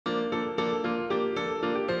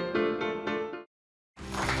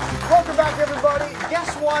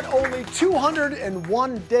what? Only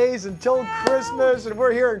 201 days until Christmas, and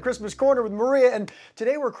we're here in Christmas Corner with Maria, and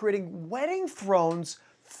today we're creating wedding thrones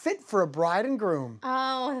fit for a bride and groom.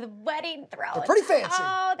 Oh, the wedding thrones. They're pretty fancy.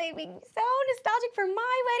 Oh, they make me so nostalgic for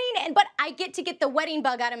my wedding. But I get to get the wedding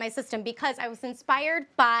bug out of my system because I was inspired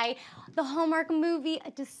by the Hallmark movie,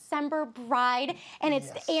 A December Bride, and it's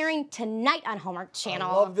airing tonight on Hallmark Channel.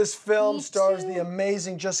 I love this film. Me Stars too. the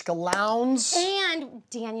amazing Jessica Lowndes. And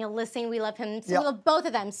Daniel Lissing, we love him. We love both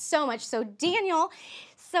of them so much. So Daniel,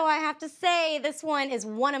 so I have to say this one is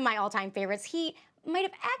one of my all-time favorites. He might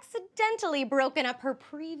have accidentally broken up her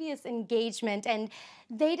previous engagement, and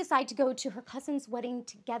they decide to go to her cousin's wedding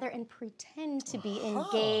together and pretend to be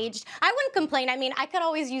engaged. I wouldn't complain. I mean, I could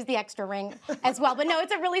always use the extra ring as well, but no,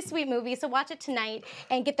 it's a really sweet movie. So watch it tonight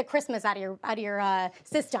and get the Christmas out of your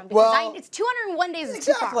system, because it's 201 days.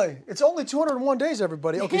 Exactly. It's only 201 days,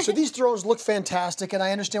 everybody. Okay, so these throws look fantastic, and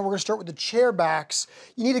I understand we're going to start with the chair backs.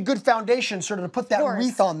 You need a good foundation sort of to put that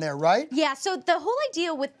wreath on there, right? Yeah, so the whole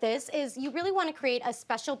idea with this is you really want to create a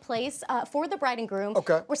special place for the bride and groom.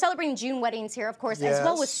 Okay. We're celebrating June weddings here, of course, as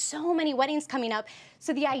well, with so many weddings coming up.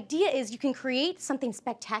 So the idea is you can create something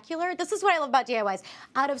spectacular. This is what I love about DIYs.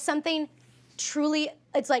 Out of something truly,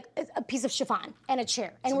 it's like a piece of chiffon and a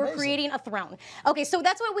chair, and we're creating a throne. Okay, so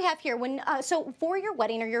that's what we have here. So for your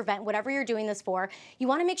wedding or your event, whatever you're doing this for, you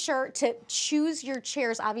want to make sure to choose your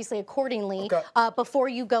chairs, obviously, accordingly before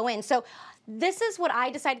you go in. So this is what I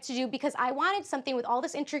decided to do because I wanted something with all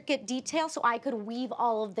this intricate detail so I could weave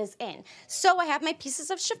all of this in. So I have my pieces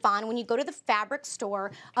of chiffon. When you go to the fabric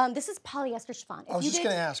store, this is polyester chiffon. I was just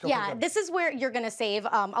going to ask. Okay, this is where you're going to save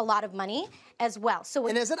a lot of money as well. So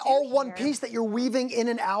and is it all one piece that you're weaving in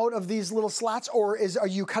and out of these little slats, or are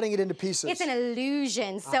you cutting it into pieces? It's an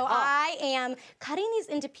illusion. So I am cutting these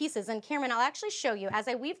into pieces, and Cameron, I'll actually show you as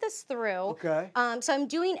I weave this through. Okay. So I'm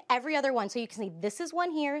doing every other one, so you can see this is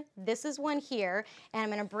one here, this is one here, and I'm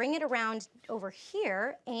going to bring it around over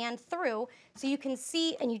here and through, so you can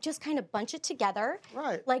see, and you just kind of bunch it together,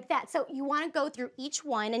 like that. So you want to go through each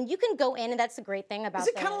one, and you can go in, and that's the great thing about. Is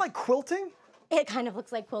it kind of like quilting? It kind of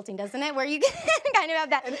looks like quilting, doesn't it? Where you kind of have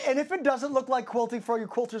that. And if it doesn't look like quilting, for all your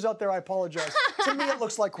quilters out there, I apologize. To me, it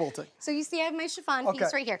looks like quilting. So you see I have my chiffon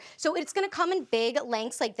piece right here. So it's going to come in big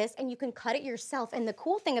lengths like this, and you can cut it yourself. And the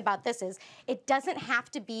cool thing about this is it doesn't have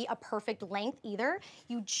to be a perfect length either.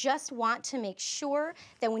 You just want to make sure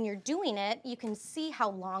that when you're doing it, you can see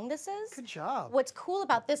how long this is. Good job. What's cool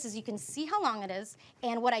about this is you can see how long it is.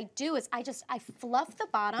 And what I do is I fluff the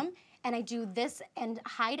bottom, and I do this and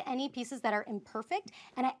hide any pieces that are imperfect.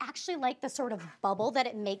 And I actually like the sort of bubble that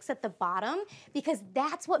it makes at the bottom, because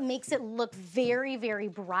that's what makes it look very, very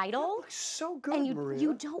bridal. That looks so good, and Maria.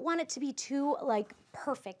 you don't want it to be too like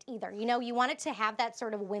perfect either. You know, you want it to have that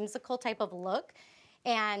sort of whimsical type of look.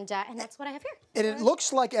 And that's what I have here. And it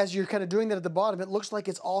looks like, as you're kind of doing that at the bottom, it looks like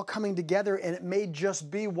it's all coming together, and it may just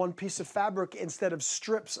be one piece of fabric instead of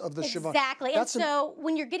strips of the chiffon. Exactly. And so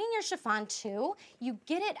when you're getting your chiffon too, you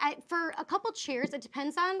get it for a couple chairs. It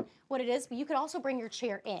depends on what it is, but you could also bring your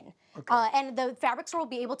chair in. And the fabric store will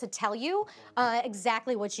be able to tell you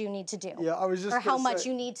exactly what you need to do. Yeah, I was just or how much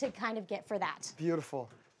you need to kind of get for that. Beautiful.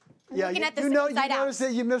 Looking at this you inside out. noticed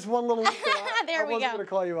that you missed one little. There we go. I wasn't going to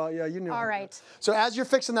call you out. Yeah, you knew. All right. So as you're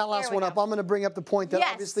fixing that last one up, I'm going to bring up the point that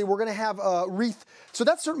obviously we're going to have a wreath. So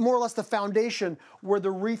that's more or less the foundation where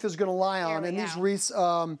the wreath is going to lie on, and these wreaths,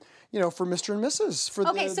 you know, for Mr. and Mrs. for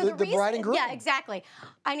the bride and groom. Yeah, exactly.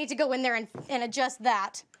 I need to go in there and adjust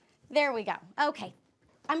that. There we go. Okay.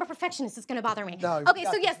 I'm a perfectionist, it's gonna bother me. No, okay,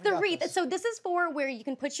 so yes, the wreath. So this is for where you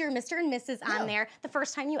can put your Mr. and Mrs. on there the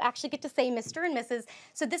first time you actually get to say Mr. and Mrs.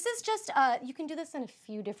 So this is just, you can do this in a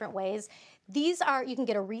few different ways. These are, you can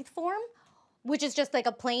get a wreath form, which is just like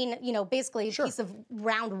a plain, you know, basically a piece of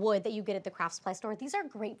round wood that you get at the craft supply store. These are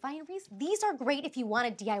grapevine wreaths. These are great if you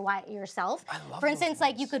want to DIY it yourself. I love For instance,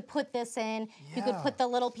 like you could put this in, you could put the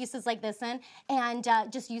little pieces like this in, and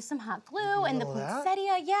just use some hot glue and the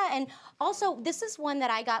poinsettia, and also this is one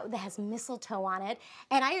that I got that has mistletoe on it,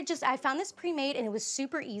 and I found this pre-made and it was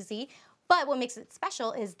super easy. But what makes it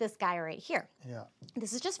special is this guy right here. Yeah.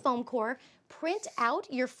 This is just foam core. Print out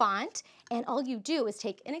your font, and all you do is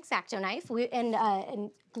take an X-Acto knife and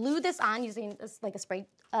glue this on using this, like a spray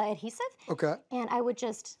adhesive. Okay. And I would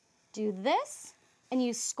just do this, and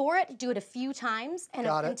you score it, do it a few times, and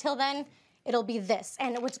until then, it'll be this.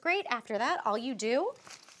 And what's great after that, all you do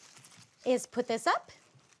is put this up,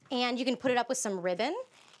 and you can put it up with some ribbon.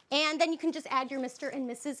 And then you can just add your Mr. and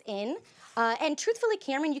Mrs. in. And truthfully,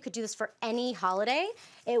 Cameron, you could do this for any holiday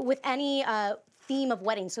with any theme of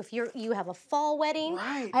wedding. So if you have a fall wedding,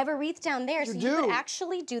 I have a wreath down there. So you could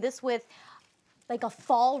actually do this with like a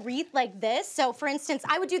fall wreath like this. So for instance,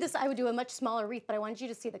 I would do this, I would do a much smaller wreath, but I wanted you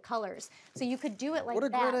to see the colors. So you could do it like that. What a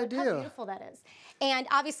great idea. Look how beautiful that is. And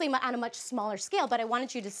obviously on a much smaller scale, but I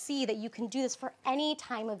wanted you to see that you can do this for any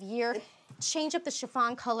time of year. Change up the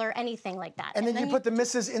chiffon color, anything like that. And then you put the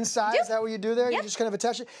misses inside. Is that what you do there? You just kind of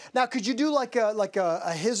attach it. Now, could you do like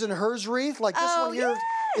a his and hers wreath? Like this one here,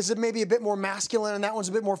 is it maybe a bit more masculine and that one's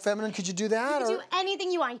a bit more feminine? Could you do that? You can do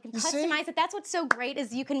anything you want. You can customize it. That's what's so great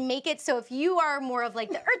is you can make it so if you are more of like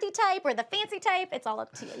the earthy type or the fancy type, it's all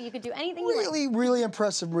up to you. You could do anything you want. Really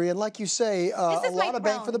impressive, Maria. And like you say, a lot of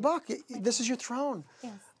bang for the buck. This is your throne.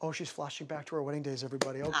 Yes. Oh, she's flashing back to her wedding days,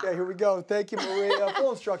 everybody. Okay, here we go. Thank you, Maria. Full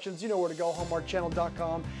instructions, you know where to go,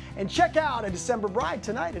 hallmarkchannel.com. And check out A December Bride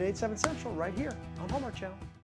tonight at 8/7 Central right here on Hallmark Channel.